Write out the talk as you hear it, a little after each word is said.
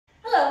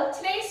So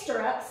today's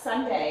Stir Up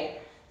Sunday,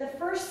 the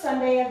first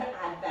Sunday of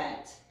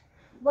Advent.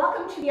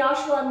 Welcome to the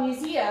Oshawa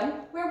Museum,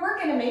 where we're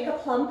going to make a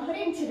plum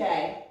pudding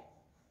today.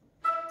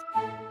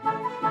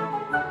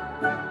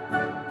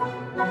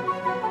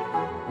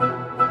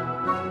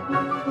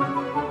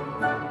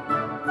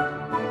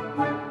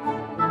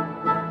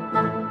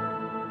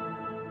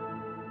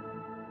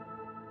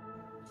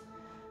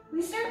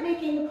 We start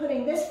making the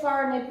pudding this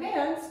far in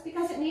advance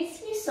because it needs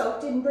to be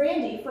soaked in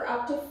brandy for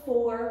up to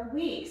 4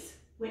 weeks,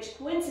 which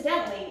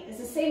coincidentally is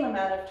the same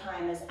amount of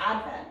time as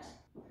Advent.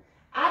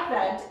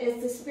 Advent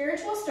is the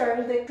spiritual start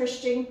of the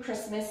Christian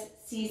Christmas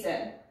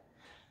season.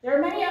 There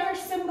are many other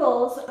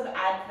symbols of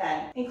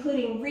Advent,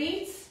 including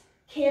wreaths,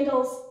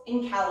 candles,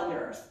 and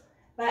calendars,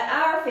 but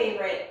our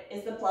favorite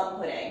is the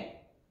plum pudding.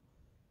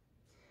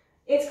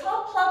 It's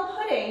called plum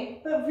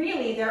pudding, but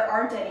really there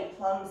aren't any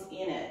plums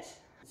in it.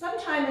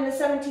 Sometime in the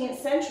 17th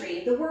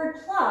century, the word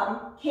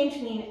plum came to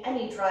mean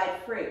any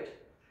dried fruit.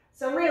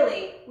 So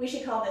really, we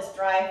should call this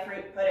dry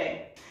fruit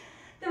pudding.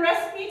 The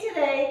recipe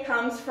today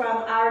comes from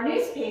our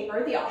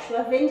newspaper, the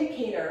Oshawa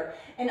Vindicator,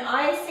 and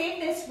I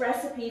saved this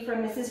recipe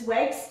from Mrs.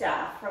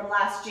 Wagstaff from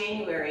last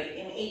January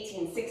in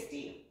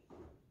 1860.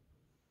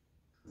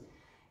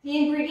 The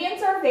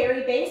ingredients are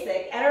very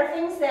basic and are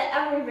things that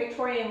every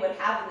Victorian would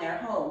have in their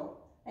home.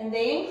 And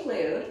they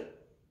include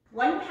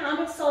 1 pound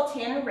of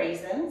sultana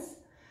raisins,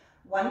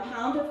 1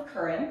 pound of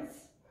currants,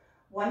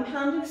 1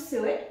 pound of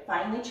suet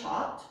finely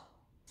chopped,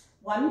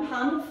 1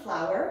 pound of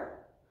flour,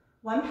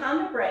 1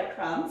 pound of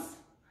breadcrumbs,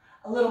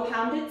 a little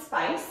pounded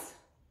spice,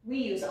 we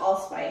use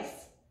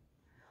allspice,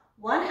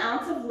 1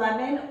 ounce of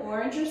lemon,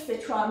 orange, or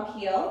citron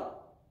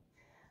peel,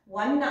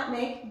 1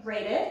 nutmeg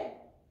grated,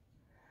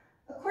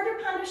 a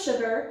 1/4 pound of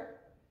sugar,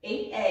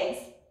 8 eggs,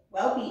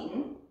 well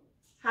beaten,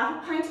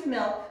 half a pint of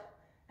milk,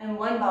 and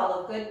 1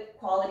 bottle of good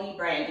quality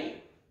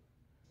brandy.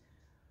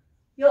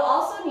 You'll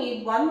also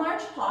need 1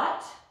 large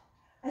pot,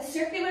 a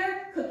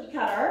circular cookie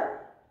cutter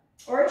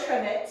or a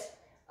trivet,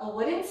 a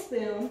wooden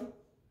spoon,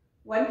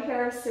 1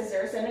 pair of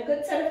scissors and a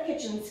good set of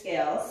kitchen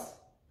scales,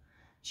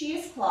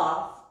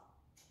 cheesecloth,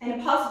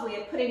 and possibly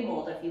a pudding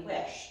mold if you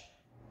wish.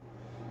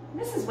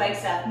 Mrs.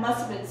 Wagstaff must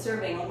have been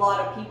serving a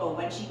lot of people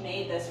when she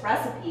made this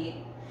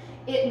recipe.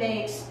 It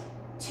makes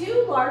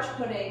 2 large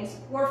puddings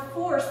or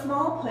 4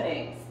 small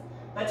puddings,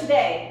 but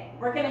today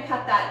we're going to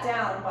cut that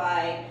down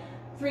by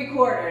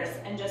 3/4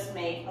 and just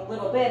make a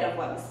little bit of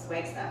what Mrs.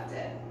 Wagstaff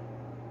did.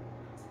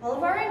 All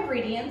of our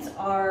ingredients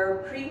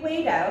are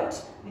pre-weighed out.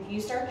 We've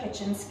used our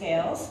kitchen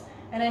scales,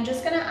 and I'm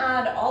just going to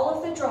add all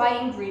of the dry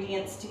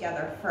ingredients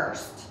together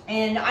first.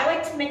 And I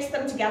like to mix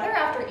them together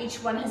after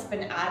each one has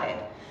been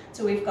added.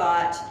 So we've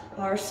got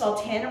our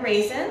sultana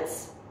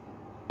raisins,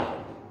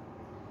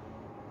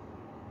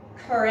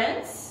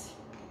 currants,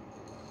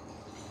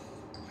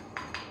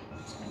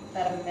 just give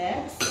that a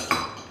mix,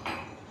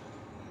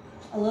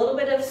 a little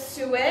bit of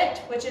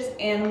suet, which is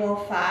animal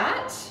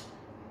fat.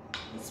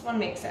 This one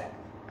makes it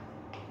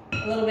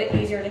a little bit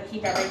easier to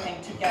keep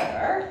everything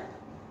together.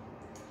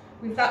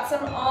 We've got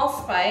some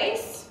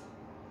allspice,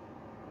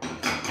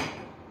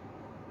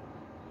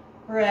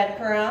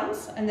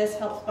 breadcrumbs, and this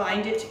helps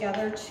bind it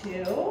together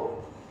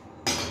too.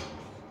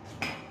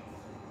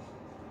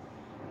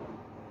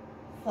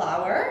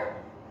 Flour.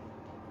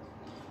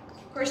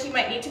 Of course, you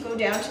might need to go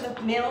down to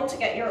the mill to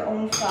get your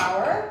own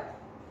flour.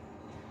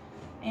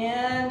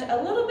 And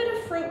a little bit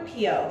of fruit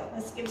peel.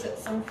 This gives it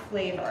some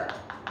flavor.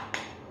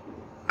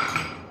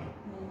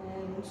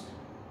 And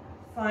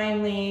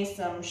finally,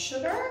 some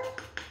sugar.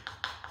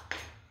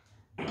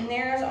 And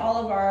there's all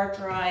of our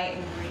dry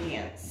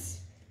ingredients.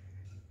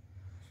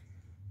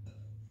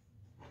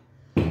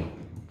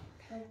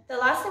 The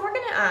last thing we're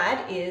going to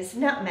add is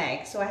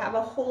nutmeg. So I have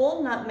a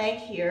whole nutmeg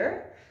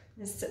here.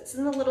 This sits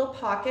in the little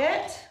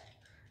pocket,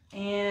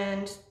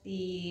 and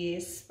the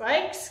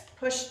spikes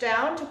push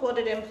down to hold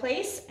it in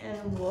place,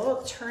 and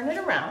we'll turn it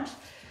around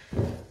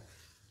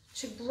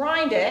to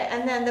grind it.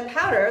 And then the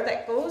powder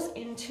that goes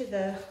into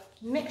the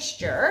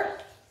mixture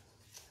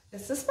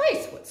is the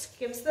spice, which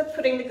gives the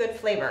pudding the good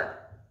flavor.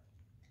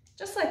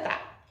 Just like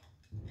that.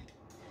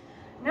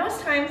 Now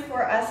it's time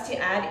for us to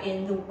add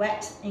in the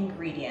wet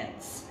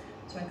ingredients.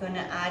 So I'm going to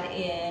add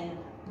in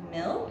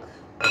milk,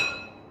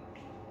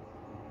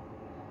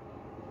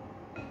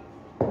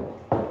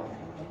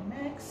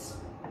 mix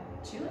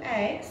 2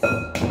 eggs,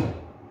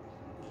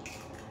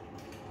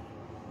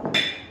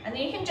 and then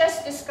you can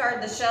just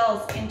discard the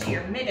shells into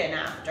your midden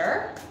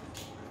after.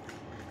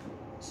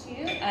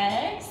 2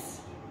 eggs,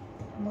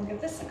 and we'll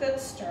give this a good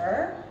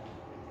stir.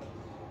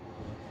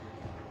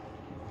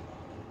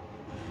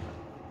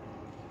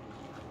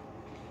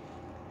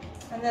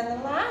 And then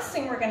the last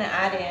thing we're going to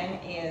add in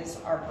is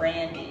our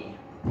brandy.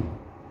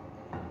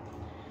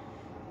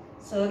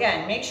 So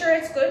again, make sure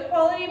it's good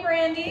quality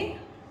brandy.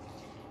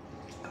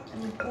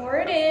 And pour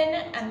it in,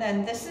 and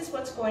then this is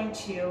what's going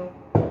to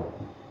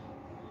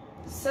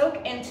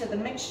soak into the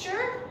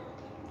mixture.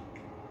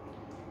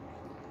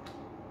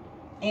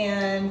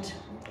 And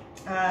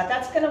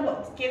that's going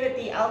to give it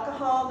the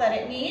alcohol that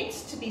it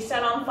needs to be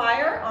set on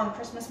fire on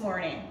Christmas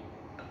morning.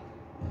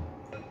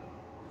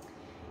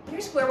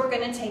 here's where we're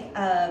going to take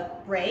a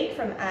break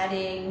from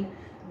adding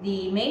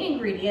the main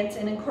ingredients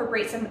and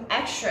incorporate some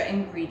extra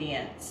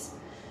ingredients.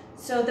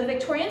 So the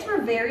Victorians were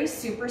very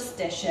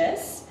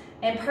superstitious,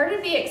 and part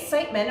of the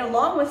excitement,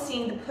 along with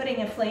seeing the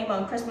pudding aflame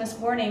on Christmas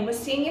morning, was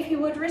seeing if you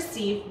would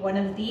receive one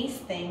of these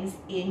things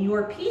in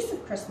your piece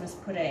of Christmas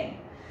pudding.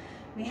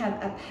 We have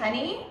a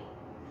penny,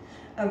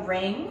 a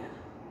ring,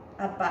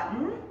 a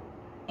button,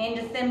 and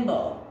a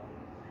thimble.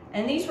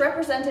 And these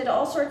represented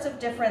all sorts of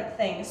different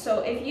things. So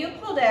if you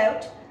pulled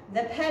out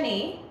the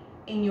penny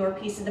in your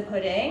piece of the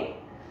pudding,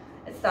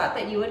 it's thought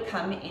that you would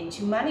come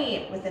into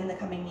money within the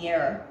coming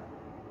year.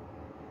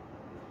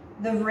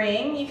 The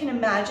ring, you can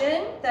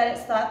imagine that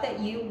it's thought that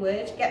you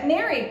would get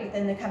married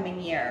within the coming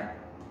year.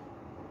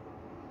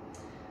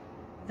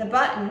 The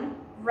button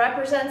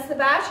represents the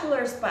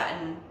bachelor's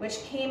button,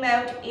 which came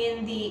out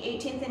in the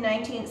 18th and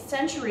 19th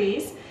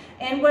centuries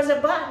and was a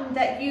button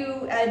that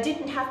you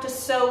didn't have to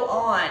sew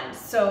on.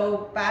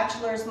 So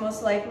bachelors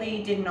most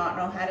likely did not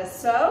know how to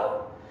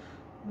sew.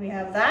 We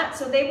have that.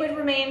 So they would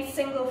remain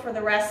single for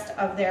the rest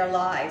of their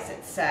lives,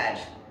 it's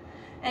said.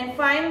 And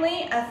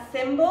finally, a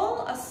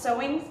thimble, a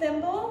sewing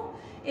thimble,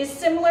 is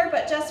similar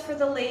but just for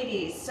the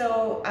ladies.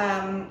 So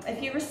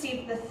if you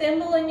received the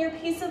thimble in your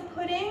piece of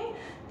pudding,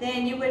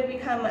 then you would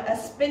become a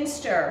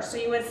spinster. So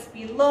you would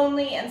be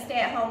lonely and stay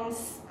at home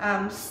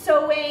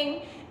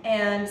sewing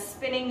and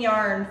spinning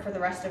yarn for the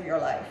rest of your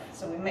life.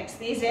 So we mix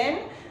these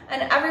in,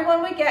 and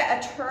everyone would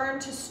get a turn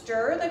to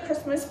stir the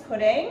Christmas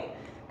pudding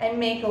and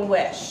make a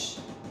wish.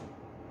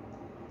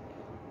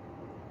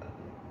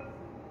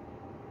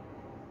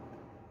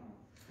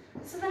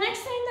 So the next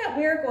thing that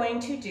we're going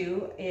to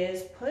do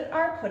is put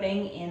our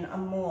pudding in a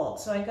mold.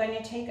 So I'm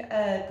going to take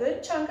a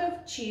good chunk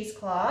of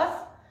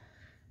cheesecloth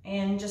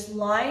and just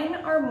line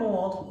our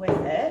mold with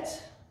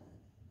it.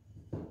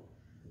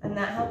 And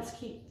that helps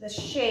keep the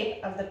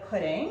shape of the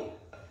pudding.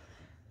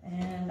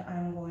 And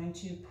I'm going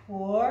to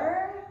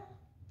pour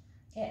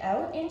it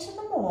out into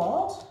the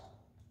mold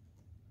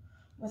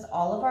with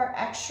all of our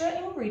extra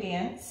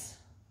ingredients.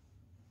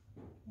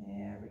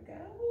 There we go.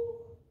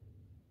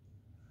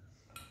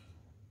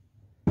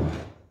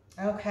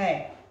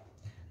 Okay,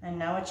 and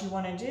now what you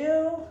want to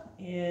do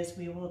is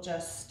we will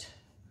just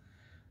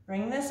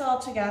bring this all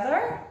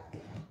together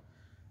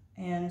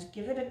and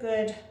give it a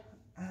good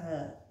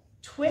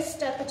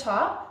twist at the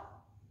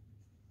top.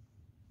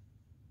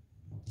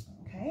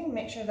 Okay,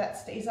 make sure that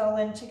stays all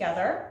in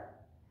together.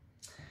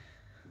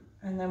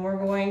 And then we're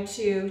going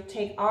to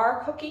take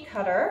our cookie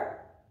cutter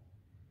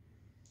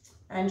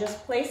and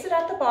just place it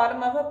at the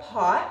bottom of a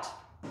pot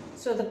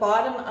so the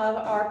bottom of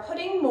our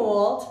pudding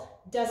mold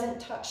doesn't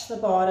touch the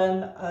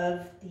bottom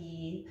of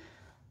the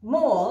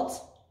mold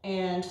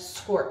and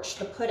scorch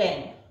the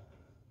pudding.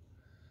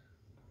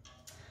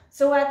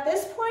 So at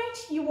this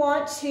point, you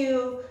want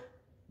to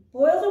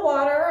boil the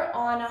water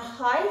on a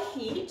high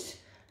heat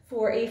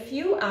for a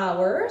few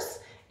hours,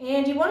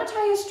 and you want to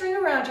tie a string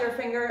around your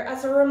finger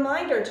as a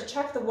reminder to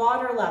check the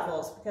water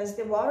levels because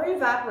the water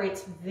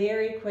evaporates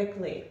very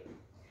quickly.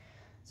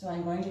 So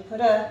I'm going to put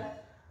a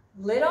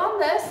lid on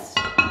this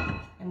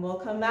and we'll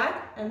come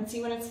back and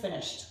see when it's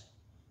finished.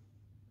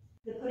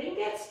 The pudding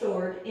gets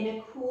stored in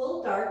a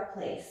cool, dark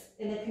place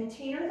in a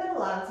container that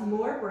allows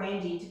more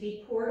brandy to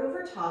be poured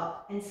over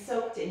top and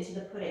soaked into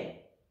the pudding.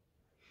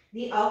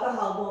 The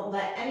alcohol won't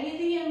let any of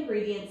the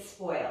ingredients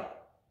spoil.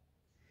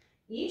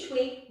 Each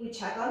week, we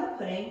check on the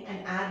pudding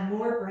and add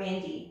more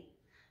brandy.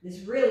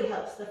 This really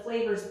helps the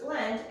flavors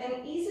blend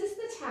and eases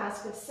the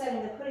task of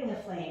setting the pudding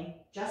aflame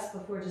just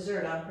before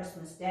dessert on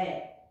Christmas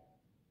Day.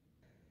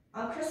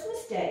 On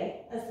Christmas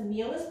Day, as the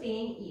meal is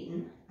being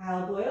eaten,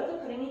 I'll boil the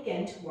pudding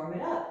again to warm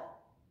it up.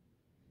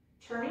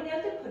 Turning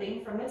out the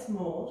pudding from its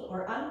mold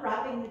or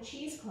unwrapping the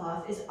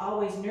cheesecloth is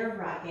always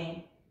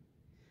nerve-wracking,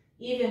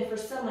 even for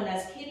someone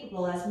as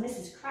capable as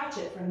Mrs.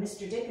 Cratchit from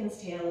Mr. Dickens'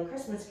 Tale: A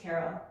Christmas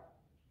Carol.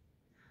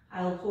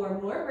 I'll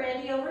pour more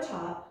brandy over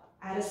top,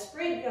 add a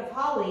sprig of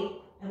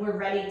holly, and we're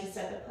ready to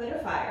set the pudding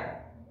afire.